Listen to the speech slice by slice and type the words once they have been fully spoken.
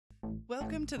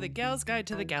Welcome to the Gals Guide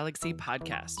to the Galaxy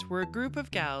podcast, where a group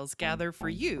of gals gather for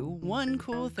you one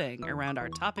cool thing around our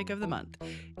topic of the month.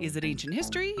 Is it ancient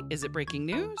history? Is it breaking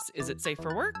news? Is it safe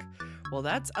for work? Well,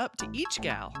 that's up to each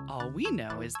gal. All we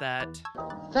know is that...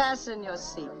 Fasten your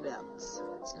seatbelts.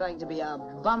 It's going to be a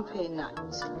bumpy night.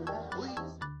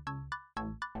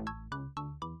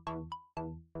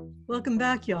 Welcome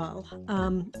back, y'all.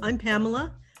 I'm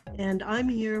Pamela, and I'm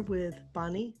here with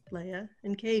Bonnie, Leia,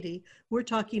 and Katie. We're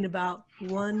talking about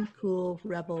one cool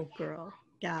rebel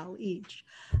gal each.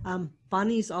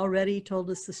 Bonnie's already told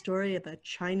us the story of a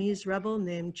Chinese rebel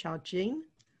named Chao Jing.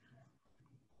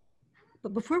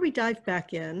 But before we dive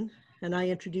back in, and I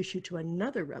introduce you to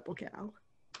another rebel gal,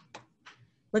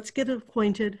 let's get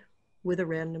acquainted with a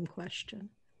random question.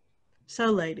 So,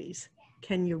 ladies,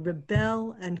 can you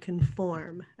rebel and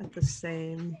conform at the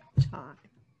same time?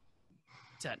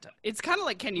 It's kind of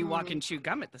like, can you walk and chew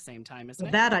gum at the same time, isn't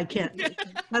it? That I can't do.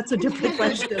 That's a different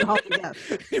question altogether.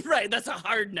 Right, that's a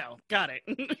hard no. Got it.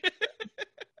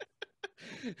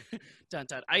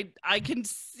 I can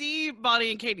see Bonnie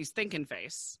and Katie's thinking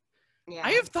face. Yeah.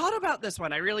 I have thought about this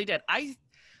one. I really did. I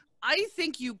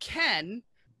think you can,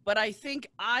 but I think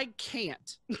I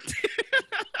can't.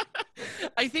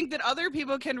 I think that other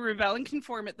people can rebel and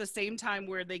conform at the same time,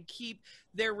 where they keep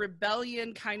their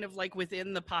rebellion kind of like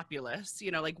within the populace, you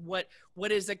know, like what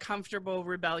is a comfortable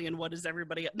rebellion? What is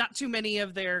everybody, not too many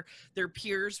of their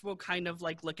peers will kind of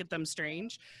like look at them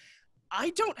strange. I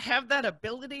don't have that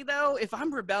ability though. If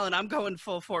I'm rebelling, I'm going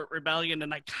full Fort Rebellion,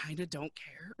 and I kind of don't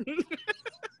care.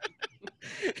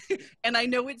 And I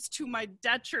know it's to my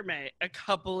detriment a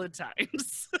couple of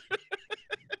times.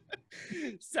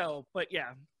 So, but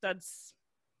yeah, that's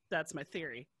my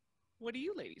theory. What do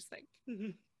you ladies think?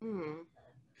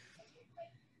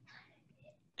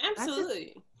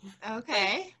 Absolutely.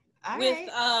 Okay. All with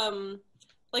right.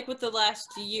 like with the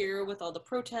last year, with all the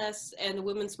protests and the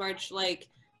Women's March, like,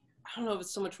 I don't know if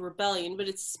it's so much rebellion, but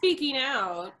it's speaking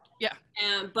out. Yeah.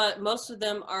 But most of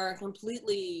them are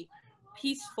completely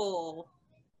peaceful,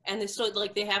 and they still,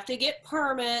 like, they have to get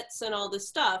permits and all this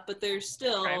stuff, but they're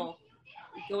still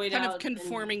going kind out of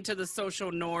conforming to the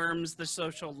social norms, the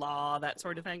social law, that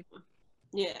sort of thing.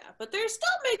 Yeah, but they're still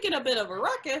making a bit of a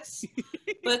ruckus,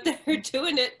 but they're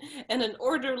doing it in an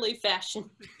orderly fashion.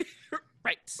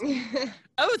 Right.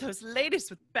 Oh, those ladies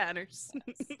with banners.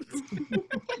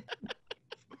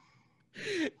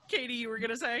 Katie, you were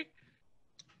going to say?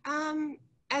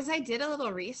 As I did a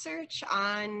little research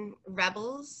on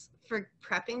rebels for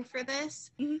prepping for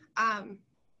this,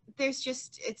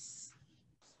 it's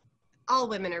all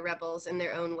women are rebels in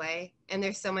their own way, and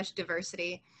there's so much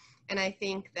diversity. And I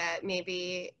think that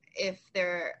maybe if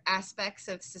there are aspects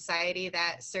of society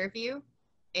that serve you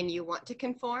and you want to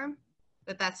conform,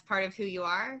 that's part of who you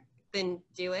are, then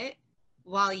do it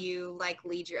while you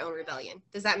lead your own rebellion.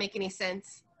 Does that make any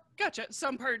sense? Gotcha.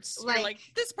 Some parts, you're like,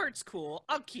 this part's cool,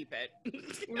 I'll keep it.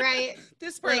 Right.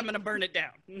 This part, I'm going to burn it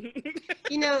down.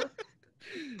 You know,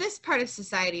 this part of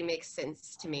society makes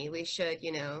sense to me. We should,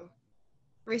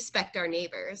 respect our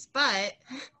neighbors, but,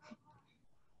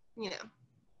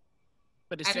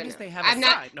 But as soon as they have a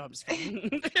side, no, I'm just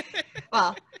kidding.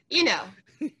 Well,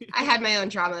 I had my own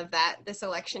drama of that this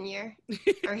election year.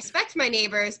 I respect my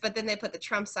neighbors, but then they put the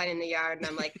Trump sign in the yard, and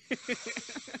I'm like,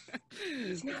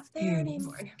 it's not there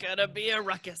anymore. It's gonna be a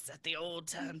ruckus at the old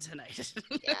town tonight.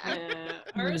 Yeah,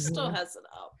 ours still has it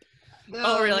up.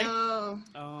 Oh, really? No.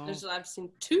 Oh. I've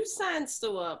seen 2 signs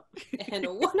still up, and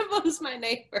one of them's my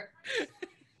neighbor.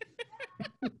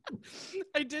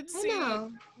 I did see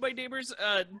my neighbors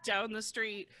down the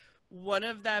street. One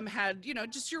of them had,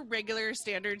 just your regular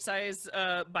standard size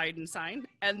Biden sign,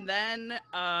 and then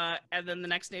the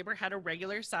next neighbor had a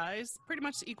regular size, pretty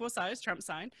much equal size Trump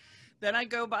sign. Then I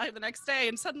go by the next day,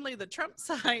 and suddenly the Trump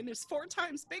sign is 4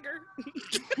 times bigger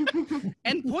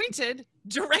and pointed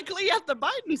directly at the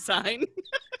Biden sign.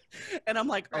 And I'm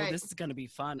like, oh, this is going to be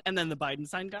fun. And then the Biden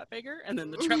sign got bigger, and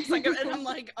then the Trump sign got, and I'm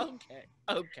like, okay.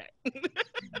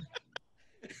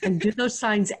 And do those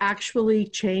signs actually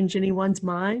change anyone's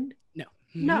mind?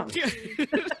 No.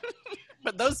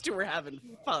 But those two were having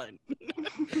fun.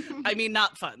 I mean,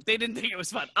 not fun. They didn't think it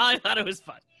was fun. I thought it was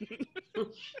fun.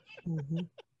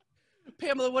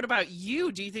 Pamela, what about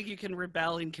you? Do you think you can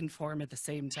rebel and conform at the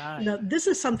same time? No, this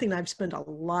is something I've spent a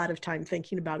lot of time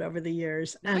thinking about over the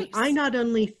years. And Nice. I not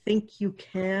only think you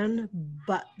can,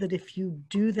 but that if you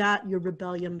do that, your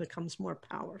rebellion becomes more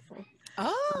powerful.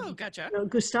 Oh, gotcha.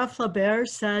 Gustave Flaubert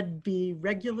said, be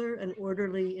regular and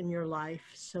orderly in your life,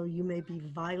 so you may be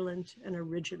violent and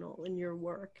original in your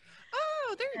work.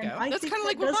 Oh, there you And go. I That's think kind of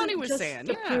like that what Bonnie doesn't was just saying.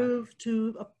 Yeah. approve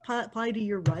to apply to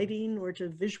your writing or to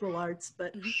visual arts,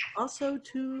 but also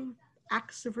to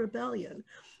acts of rebellion.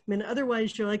 I mean,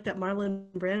 otherwise you're like that Marlon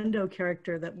Brando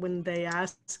character that when they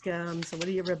ask him, so what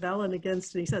are you rebelling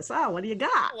against? And he says, oh, what do you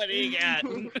got? What do you got?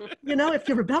 You know, if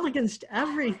you rebel against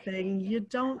everything, you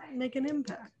don't make an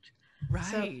impact.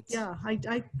 Right. So,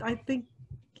 yeah, I think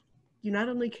you not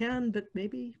only can, but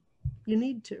maybe you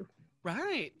need to.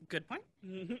 Right. Good point.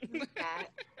 That.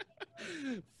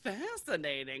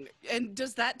 Fascinating. And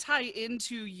does that tie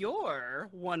into your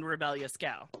one rebellious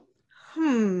gal?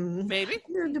 Maybe.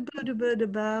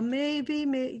 Maybe?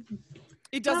 Maybe.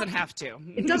 It doesn't have to.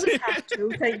 It doesn't have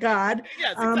to, thank God.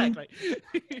 Yes, exactly.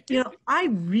 You know, I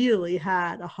really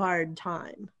had a hard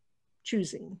time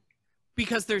choosing.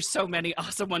 Because there's so many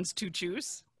awesome ones to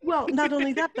choose. Well, not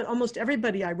only that, but almost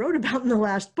everybody I wrote about in the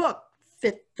last book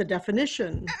fit the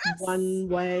definition one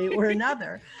way or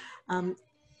another. And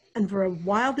for a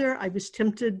while there, I was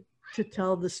tempted to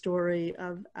tell the story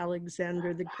of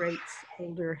Alexander the Great's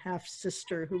older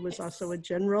half-sister, who was also a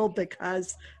general,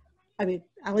 because, I mean,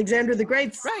 Alexander the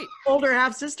Great's older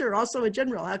half-sister, also a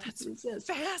general. How could you resist?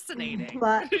 Fascinating.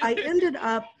 But I ended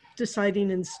up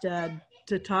deciding instead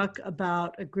to talk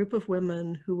about a group of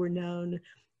women who were known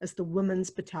as the Women's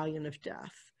Battalion of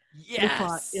Death. Who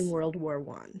fought in World War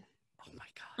I. Oh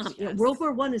my gosh. You know, World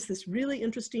War I is this really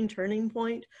interesting turning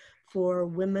point for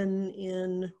women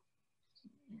in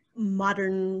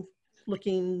modern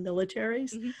looking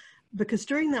militaries, because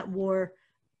during that war,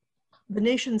 the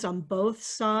nations on both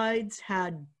sides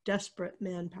had desperate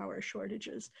manpower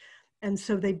shortages. And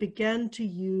so they began to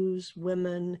use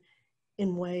women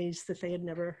in ways that they had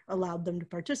never allowed them to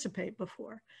participate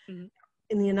before.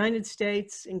 In the United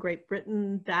States, in Great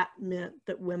Britain, that meant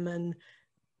that women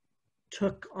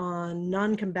took on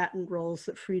non-combatant roles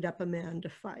that freed up a man to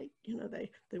fight. You know, they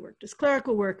worked as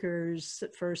clerical workers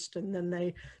at first, and then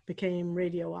they became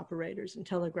radio operators and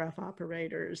telegraph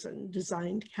operators and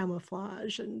designed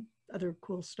camouflage and other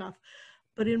cool stuff.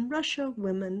 But in Russia,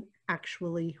 women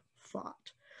actually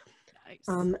fought. Nice.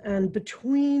 And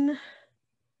between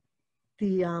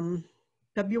the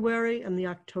February and the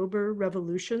October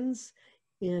revolutions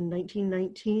in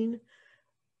 1919,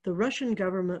 the Russian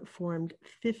government formed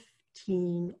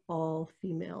 15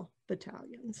 all-female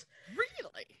battalions.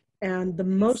 Really? And the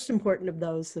most important of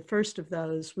those, the first of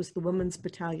those, was the Women's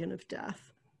Battalion of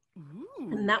Death.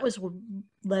 Ooh. And that was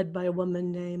led by a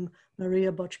woman named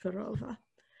Maria Botchkareva.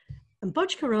 And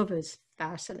Botchkareva is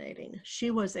fascinating.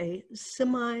 She was a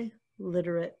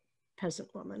semi-literate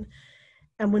peasant woman.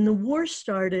 And when the war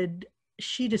started,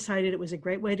 she decided it was a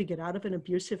great way to get out of an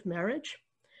abusive marriage.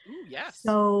 Ooh, yes.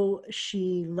 So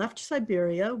she left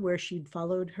Siberia, where she'd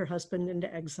followed her husband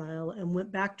into exile, and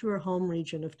went back to her home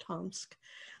region of Tomsk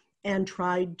and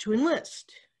tried to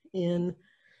enlist in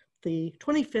the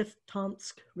 25th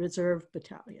Tomsk Reserve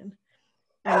Battalion.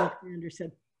 And the commander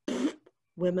said,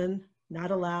 women not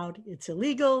allowed. It's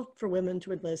illegal for women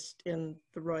to enlist in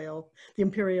the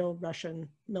Imperial Russian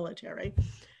military.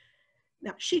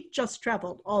 Now, she just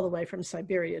traveled all the way from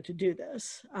Siberia to do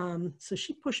this. So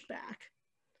she pushed back.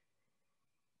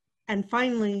 And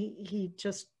finally, he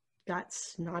just got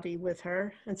snotty with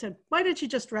her and said, why don't you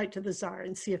just write to the Tsar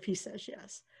and see if he says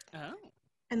yes? Oh.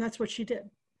 And that's what she did.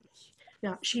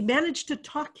 Now, she managed to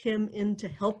talk him into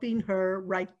helping her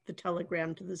write the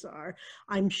telegram to the Tsar.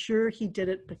 I'm sure he did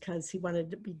it because he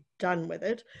wanted to be done with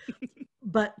it.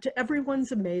 But to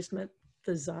everyone's amazement,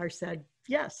 the Tsar said,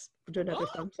 yes. We'll do another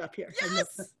thumbs up here.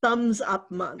 Yes! A thumbs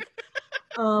up month.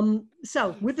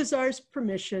 So with the Tsar's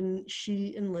permission,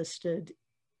 she enlisted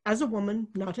as a woman,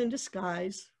 not in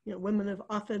disguise. You know, women have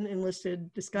often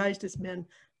enlisted disguised as men.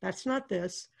 That's not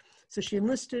this. So she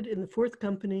enlisted in the 4th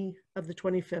Company of the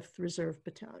 25th Reserve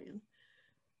Battalion.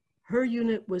 Her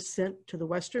unit was sent to the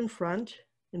Western Front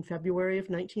in February of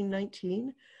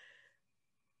 1919,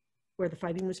 where the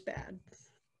fighting was bad.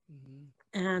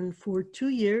 And for 2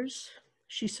 years,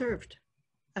 she served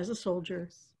as a soldier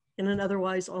in an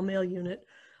otherwise all-male unit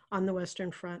on the Western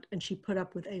Front, and she put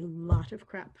up with a lot of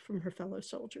crap from her fellow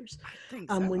soldiers. I think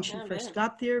so. When she first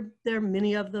got there,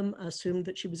 many of them assumed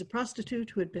that she was a prostitute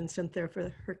who had been sent there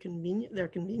for their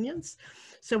convenience.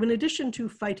 So in addition to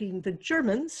fighting the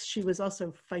Germans, she was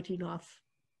also fighting off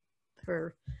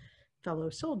her fellow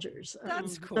soldiers.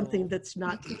 That's cool. Something that's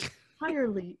not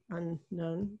entirely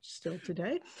unknown still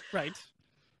today. Right.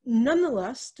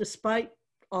 Nonetheless, despite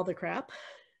all the crap,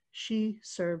 she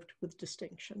served with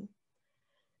distinction.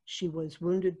 She was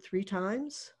wounded 3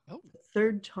 times. Oh. The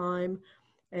 3rd time,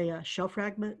 a shell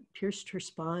fragment pierced her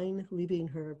spine, leaving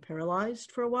her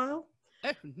paralyzed for a while.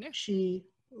 Oh, no. She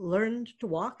learned to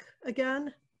walk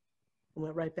again, and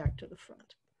went right back to the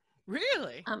front.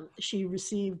 Really? She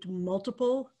received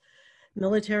multiple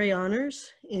military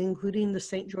honors, including the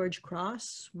St. George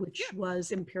Cross, which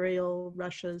was Imperial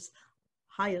Russia's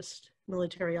highest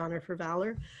military honor for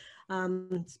valor.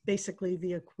 It's basically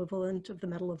the equivalent of the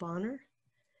Medal of Honor.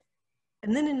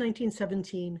 And then in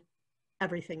 1917,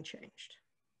 everything changed.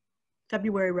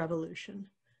 February Revolution,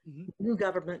 new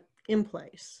government in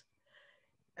place.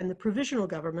 And the provisional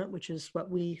government, which is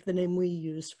the name we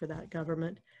used for that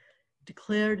government,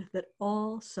 declared that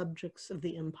all subjects of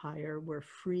the empire were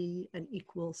free and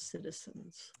equal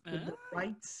citizens with the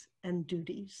rights and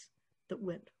duties that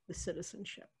went with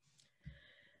citizenship.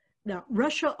 Now,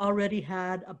 Russia already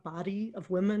had a body of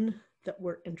women that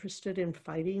were interested in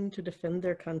fighting to defend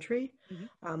their country.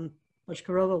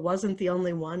 Botchkareva wasn't the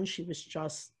only one. She was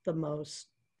just the most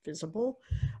visible.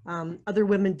 Other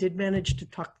women did manage to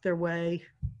tuck their way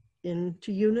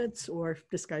into units or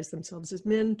disguise themselves as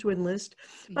men to enlist,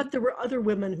 but there were other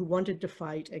women who wanted to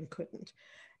fight and couldn't.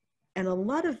 And a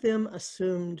lot of them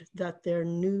assumed that their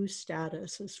new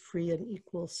status as free and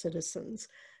equal citizens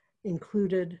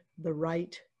included the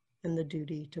right and the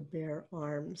duty to bear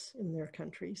arms in their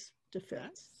country's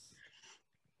defense.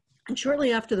 And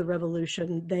shortly after the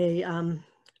revolution, they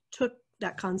took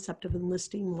that concept of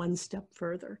enlisting one step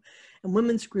further, and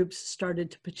women's groups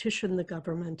started to petition the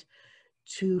government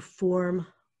to form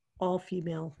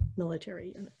all-female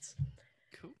military units.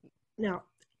 Cool. Now,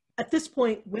 at this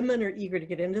point, women are eager to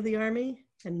get into the army,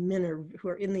 and men who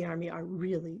are in the army are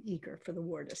really eager for the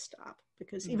war to stop,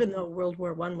 because even though World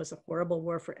War I was a horrible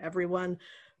war for everyone,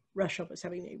 Russia was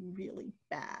having a really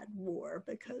bad war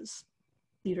because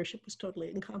leadership was totally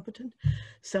incompetent.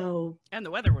 So, and the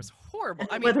weather was horrible.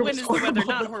 I mean, when is the weather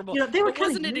not horrible? You know, they were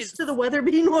kind of used to the weather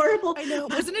being horrible. I know.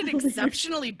 Wasn't it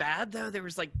exceptionally bad though? There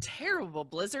was like terrible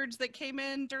blizzards that came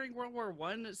in during World War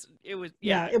I. It was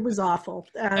it was awful.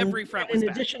 Every front was in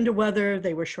bad. addition to weather,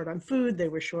 they were short on food. They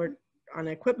were short on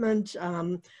equipment.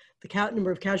 The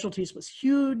number of casualties was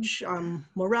huge.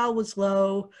 Morale was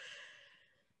low.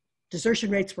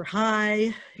 Desertion rates were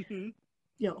high.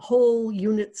 You know, whole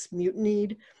units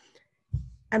mutinied.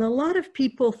 And a lot of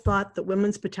people thought that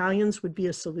women's battalions would be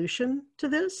a solution to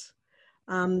this.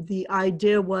 The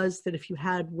idea was that if you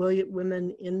had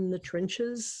women in the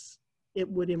trenches, it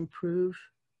would improve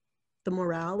the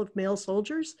morale of male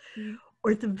soldiers,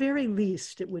 or at the very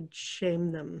least, it would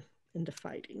shame them into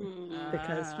fighting.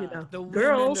 Because, you know, the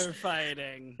girls women are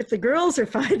fighting. If the girls are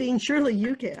fighting, surely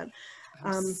you can.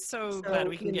 I'm so glad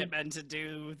we can get men to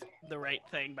do the right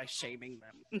thing by shaming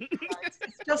them.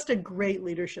 It's just a great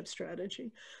leadership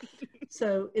strategy.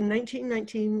 So in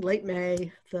 1919, late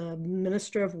May, the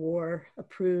Minister of War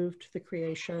approved the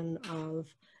creation of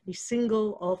a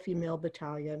single all-female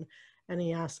battalion, and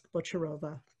he asked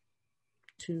Botchkareva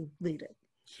to lead it.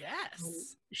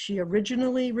 Yes. She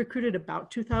originally recruited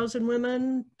about 2,000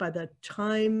 women. By the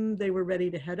time they were ready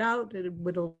to head out, it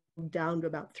whittled down to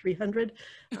about 300.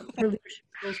 Her leadership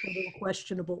skills were a little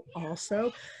questionable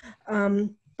also.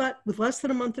 But with less than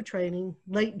a month of training,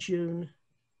 late June,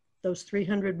 those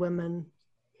 300 women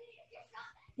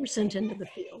were sent into the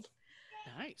field.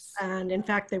 Nice. And in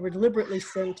fact, they were deliberately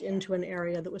sent into an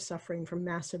area that was suffering from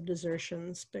massive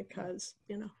desertions because,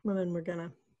 you know, women were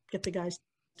gonna get the guys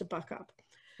to buck up.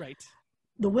 Right.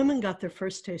 The women got their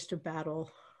first taste of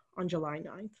battle on July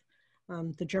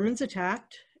 9th. The Germans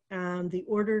attacked, and the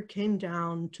order came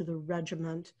down to the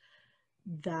regiment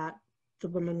that the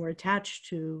women were attached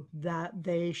to that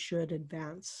they should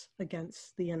advance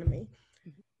against the enemy,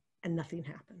 and nothing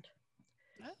happened.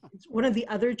 Oh. One of the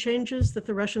other changes that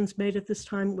the Russians made at this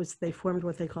time was they formed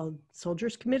what they called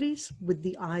soldiers' committees, with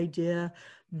the idea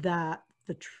that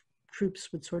the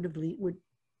troops would sort of would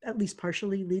at least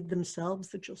partially lead themselves,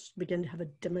 that you'll begin to have a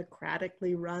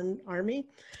democratically run army.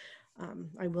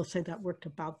 I will say that worked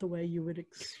about the way you would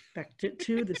expect it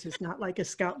to. This is not like a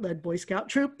scout-led Boy Scout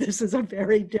troop. This is a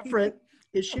very different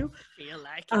issue. I feel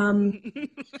like it.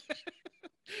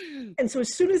 And so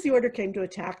as soon as the order came to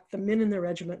attack, the men in the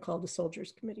regiment called a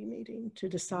soldiers' committee meeting to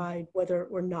decide whether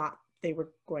or not they were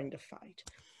going to fight.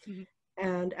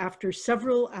 And after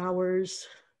several hours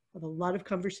of a lot of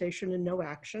conversation and no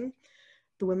action,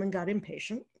 the women got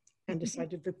impatient and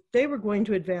decided that they were going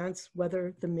to advance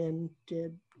whether the men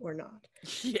did or not.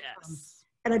 Yes.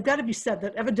 And I've got to be said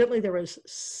that evidently there was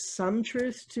some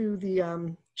truth to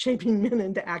the shaping men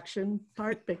into action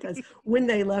part, because when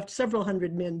they left, several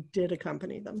hundred men did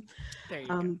accompany them. There you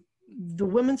go. The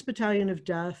Women's Battalion of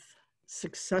Death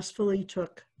successfully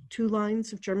took 2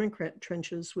 lines of German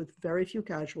trenches with very few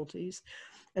casualties,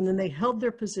 and then they held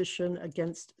their position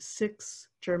against 6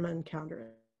 German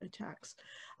counterattacks.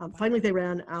 Finally, they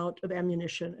ran out of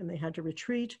ammunition and they had to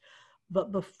retreat.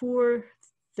 But before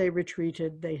they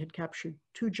retreated, they had captured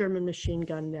 2 German machine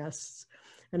gun nests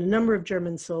and a number of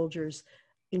German soldiers,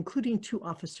 including 2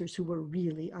 officers who were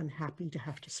really unhappy to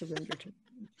have to surrender to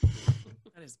them.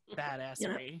 That is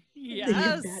badassery. You know,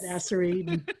 Yes.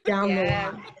 badassery down the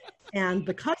line. And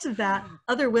because of that,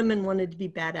 other women wanted to be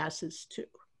badasses too.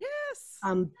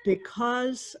 Yes.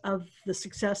 Because of the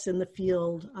success in the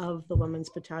field of the Women's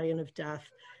Battalion of Death,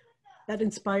 that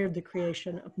inspired the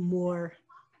creation of more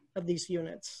of these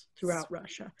units throughout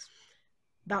Russia.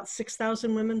 About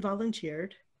 6,000 women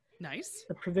volunteered. Nice.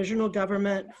 The provisional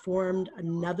government formed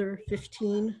another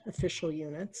 15 official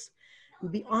units.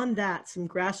 And beyond that, some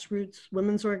grassroots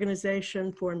women's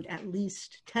organization formed at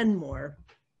least 10 more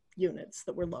units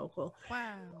that were local.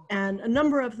 Wow. And a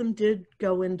number of them did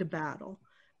go into battle.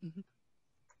 Mm-hmm.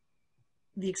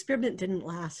 The experiment didn't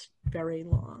last very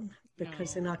long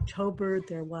because in October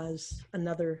there was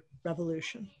another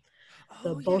revolution.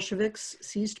 The Bolsheviks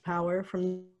seized power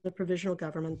from the provisional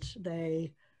government.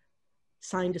 They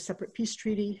signed a separate peace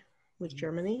treaty with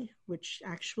Germany, which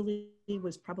actually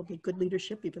was probably good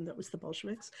leadership, even though it was the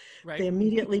Bolsheviks. Right. They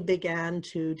immediately began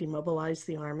to demobilize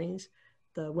the armies.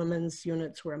 The women's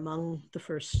units were among the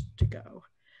first to go.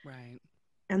 Right.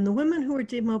 And the women who were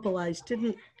demobilized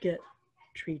didn't get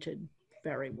treated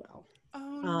very well.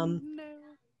 Oh, no.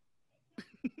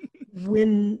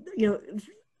 When, you know,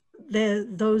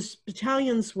 those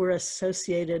battalions were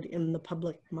associated in the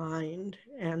public mind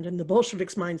and in the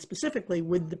Bolsheviks' mind specifically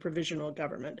with the provisional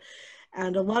government.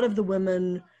 And a lot of the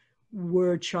women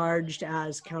were charged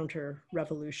as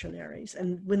counter-revolutionaries.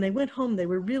 And when they went home, they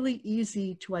were really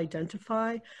easy to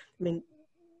identify. I mean,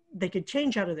 they could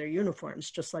change out of their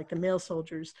uniforms just like the male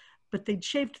soldiers, but they'd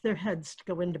shaved their heads to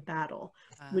go into battle,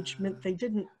 which meant they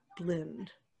didn't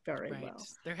blend very well.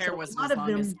 Their hair wasn't as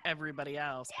long as everybody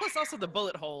else. Plus also the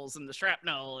bullet holes and the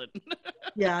shrapnel. And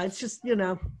yeah, it's just, you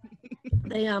know,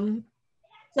 they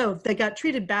so they got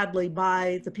treated badly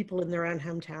by the people in their own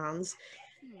hometowns.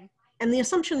 And the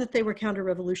assumption that they were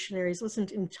counter-revolutionaries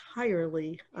wasn't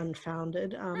entirely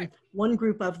unfounded. One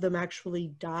group of them actually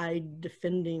died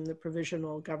defending the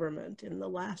provisional government in the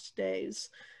last days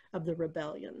of the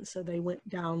rebellion. So they went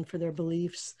down for their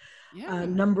beliefs. A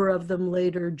number of them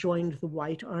later joined the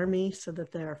White Army so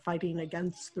that they're fighting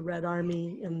against the Red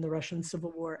Army in the Russian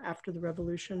Civil War after the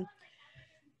revolution.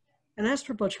 And as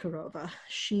for Botchkareva,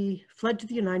 she fled to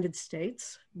the United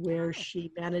States, where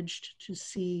she managed to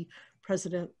see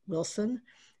President Wilson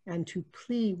and to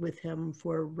plead with him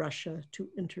for Russia to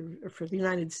for the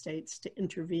United States to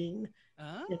intervene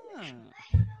in Russia.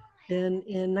 Then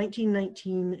in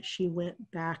 1919, she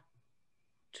went back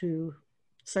to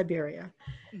Siberia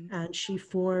and she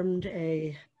formed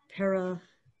a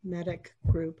paramedic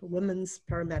group, a women's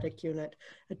paramedic unit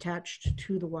attached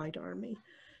to the White Army.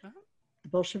 The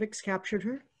Bolsheviks captured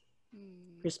her,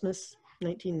 Christmas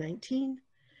 1919.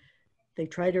 They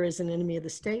tried her as an enemy of the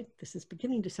state. This is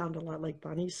beginning to sound a lot like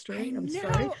Bonnie's story. I'm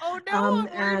sorry. Oh, no.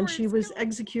 And she was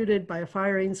executed by a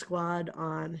firing squad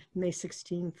on May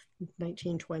 16th,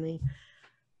 1920.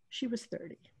 She was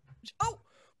 30. Oh,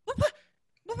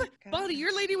 Bonnie,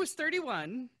 your lady was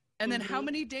 31. And then how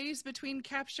many days between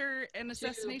capture and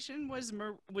assassination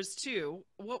was 2?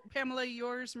 What, Pamela,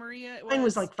 yours, Maria? Mine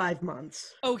was like 5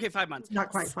 months. Okay, 5 months. Not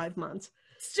quite 5 months.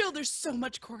 Still, there's so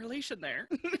much correlation there.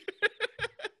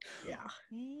 Yeah.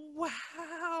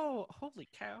 Wow. Holy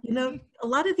cow. You know, a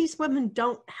lot of these women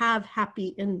don't have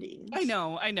happy endings. I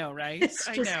know, right?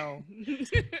 I know.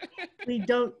 We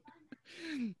don't,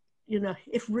 you know,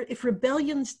 if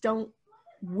rebellions don't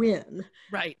win,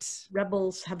 right,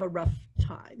 rebels have a rough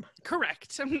time.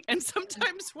 Correct. And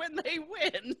sometimes when they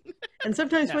win. And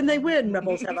sometimes when they win,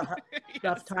 rebels have a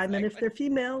rough time. Exactly. And if they're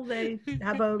female, they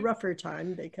have a rougher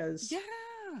time because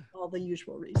all the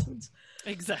usual reasons.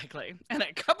 Exactly. And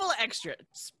a couple of extra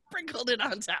sprinkled it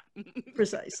on top.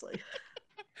 Precisely.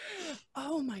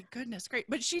 Oh my goodness, great.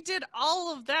 But she did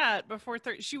all of that before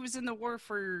she was in the war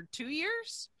for 2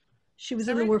 years? She was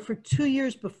in the war for 2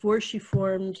 years before she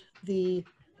formed the...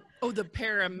 Oh, the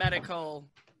paramedical...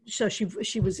 So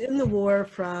she was in the war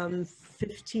from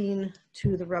 15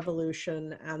 to the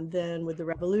revolution, and then with the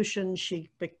revolution, she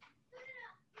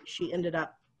ended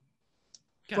up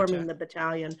forming the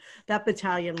battalion. That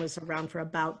battalion was around for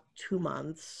about 2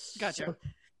 months. Gotcha. So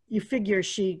you figure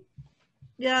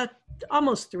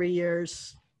almost 3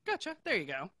 years. Gotcha. There you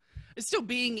go. It's still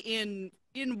being in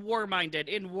war-minded,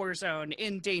 in war zone,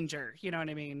 in danger. You know what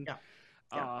I mean?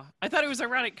 Yeah. I thought it was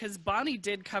ironic because Bonnie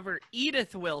did cover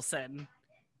Edith Wilson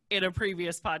in a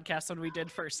previous podcast when we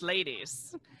did First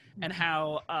Ladies, and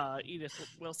how Edith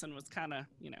Wilson was kind of,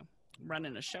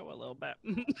 running a show a little bit.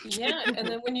 Yeah, and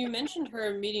then when you mentioned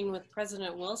her meeting with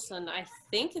President Wilson, I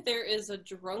think there is a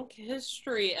Drunk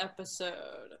History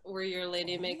episode where your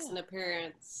lady makes an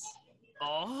appearance.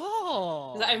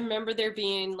 Oh. 'Cause I remember there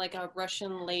being like a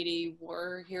Russian lady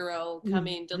war hero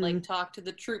coming to like talk to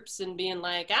the troops and being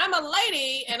like, I'm a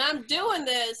lady and I'm doing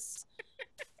this.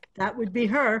 That would be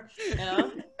her. Yeah.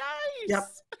 Nice. Yep.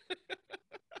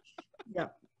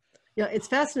 Yep. Yeah, it's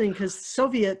fascinating because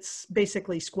Soviets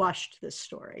basically squashed this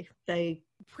story. They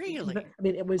Really? I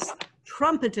mean, it was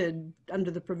trumpeted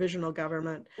under the provisional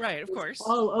government. Right, of course.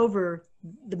 All over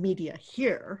the media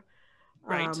here.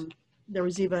 Right. There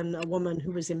was even a woman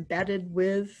who was embedded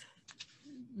with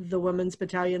the Women's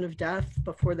Battalion of Death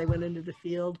before they went into the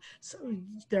field. So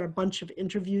there are a bunch of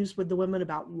interviews with the women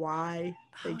about why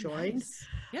they joined. Nice.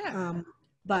 Yeah.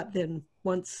 But then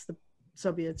once the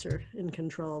Soviets are in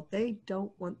control, they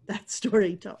don't want that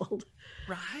story told.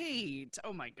 Right.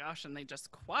 Oh my gosh. And they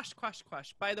just quash.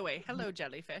 By the way, hello,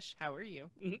 Jellyfish. How are you?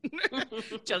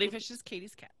 Jellyfish is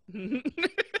Katie's cat.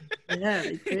 Yeah,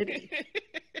 it's pretty.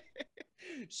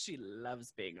 She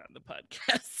loves being on the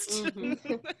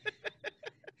podcast.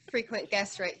 Frequent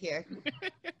guest right here.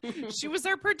 She was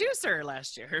our producer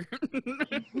last year.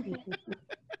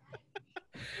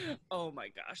 Oh my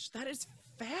gosh. That is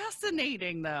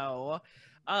fascinating, though.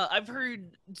 I've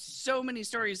heard so many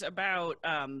stories about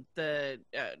the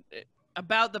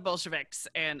Bolsheviks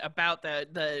and about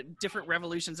the different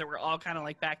revolutions that were all kind of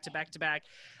like back to back.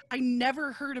 I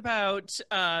never heard about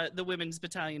the Women's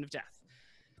Battalion of Death.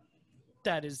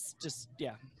 That is just,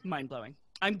 mind-blowing.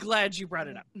 I'm glad you brought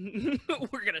it up.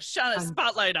 We're going to shine a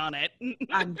spotlight on it.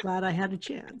 I'm glad I had a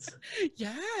chance.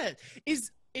 Yeah.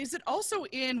 Is it also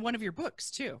in one of your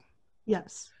books, too?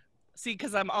 Yes. See,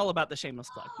 because I'm all about the shameless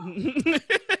plug.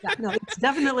 Yeah, no, it's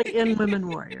definitely in Women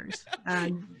Warriors.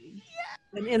 And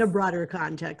in a broader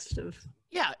context of...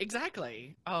 Yeah,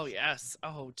 exactly. Oh, yes.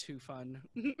 Oh, too fun.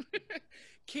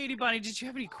 Katie, Bonnie, did you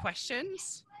have any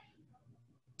questions?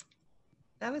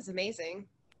 That was amazing.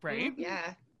 Right?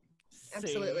 Yeah,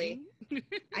 absolutely.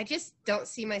 I just don't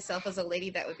see myself as a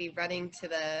lady that would be running to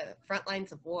the front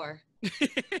lines of war.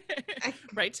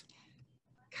 Right.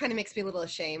 Kind of makes me a little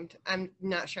ashamed. I'm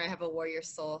not sure I have a warrior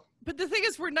soul. But the thing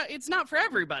is, it's not for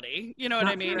everybody. You know what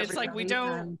I mean? It's like we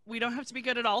don't have to be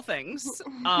good at all things.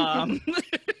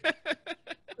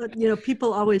 But,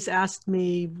 people always asked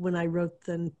me when I wrote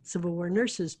the Civil War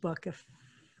nurses book, if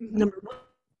number one,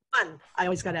 I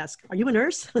always got asked, are you a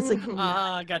nurse? It's like,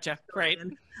 gotcha. Great.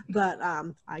 But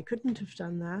I couldn't have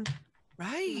done that.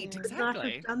 Right, I could exactly. not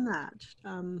have done that.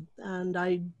 And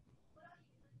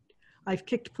I've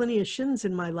kicked plenty of shins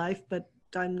in my life, but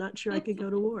I'm not sure I could go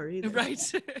to war either.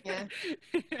 Right. Yeah.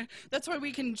 That's why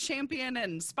we can champion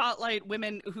and spotlight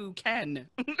women who can.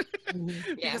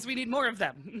 Because we need more of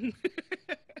them.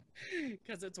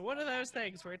 Because it's one of those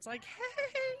things where it's like, hey,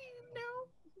 no.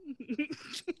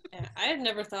 Yeah, I had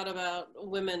never thought about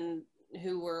women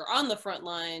who were on the front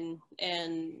line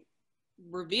and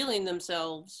revealing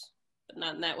themselves, but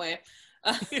not in that way,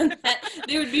 that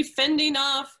they would be fending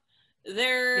off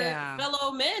their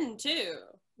fellow men too.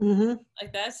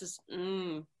 Like that's just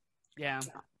yeah.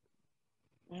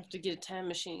 I have to get a time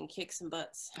machine and kick some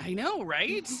butts. I know,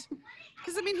 right?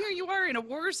 Because I mean, here you are in a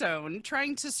war zone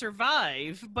trying to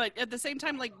survive, but at the same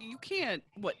time, like you can't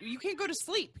go to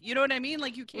sleep. You know what I mean?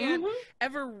 Like you can't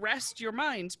ever rest your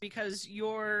mind because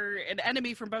you're an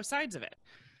enemy from both sides of it.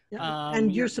 Yeah.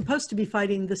 And you're supposed to be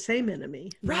fighting the same enemy.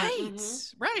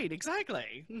 Right, right,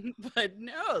 exactly. But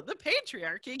no, the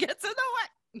patriarchy gets in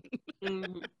the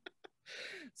way.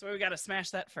 So we got to smash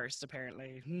that first,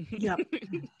 apparently. Yep.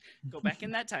 Go back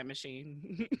in that time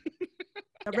machine.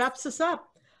 That wraps us up.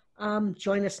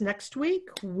 Join us next week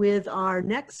with our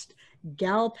next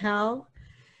gal pal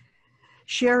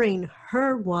sharing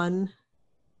her one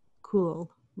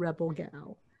cool rebel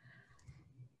gal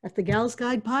at the Gals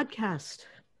Guide podcast.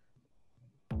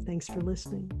 Thanks for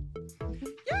listening.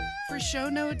 For show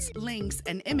notes, links,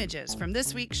 and images from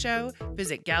this week's show,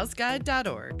 visit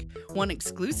galsguide.org. Want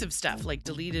exclusive stuff like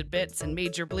deleted bits and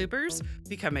major bloopers?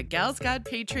 Become a Gals Guide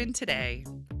patron today.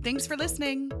 Thanks for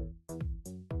listening.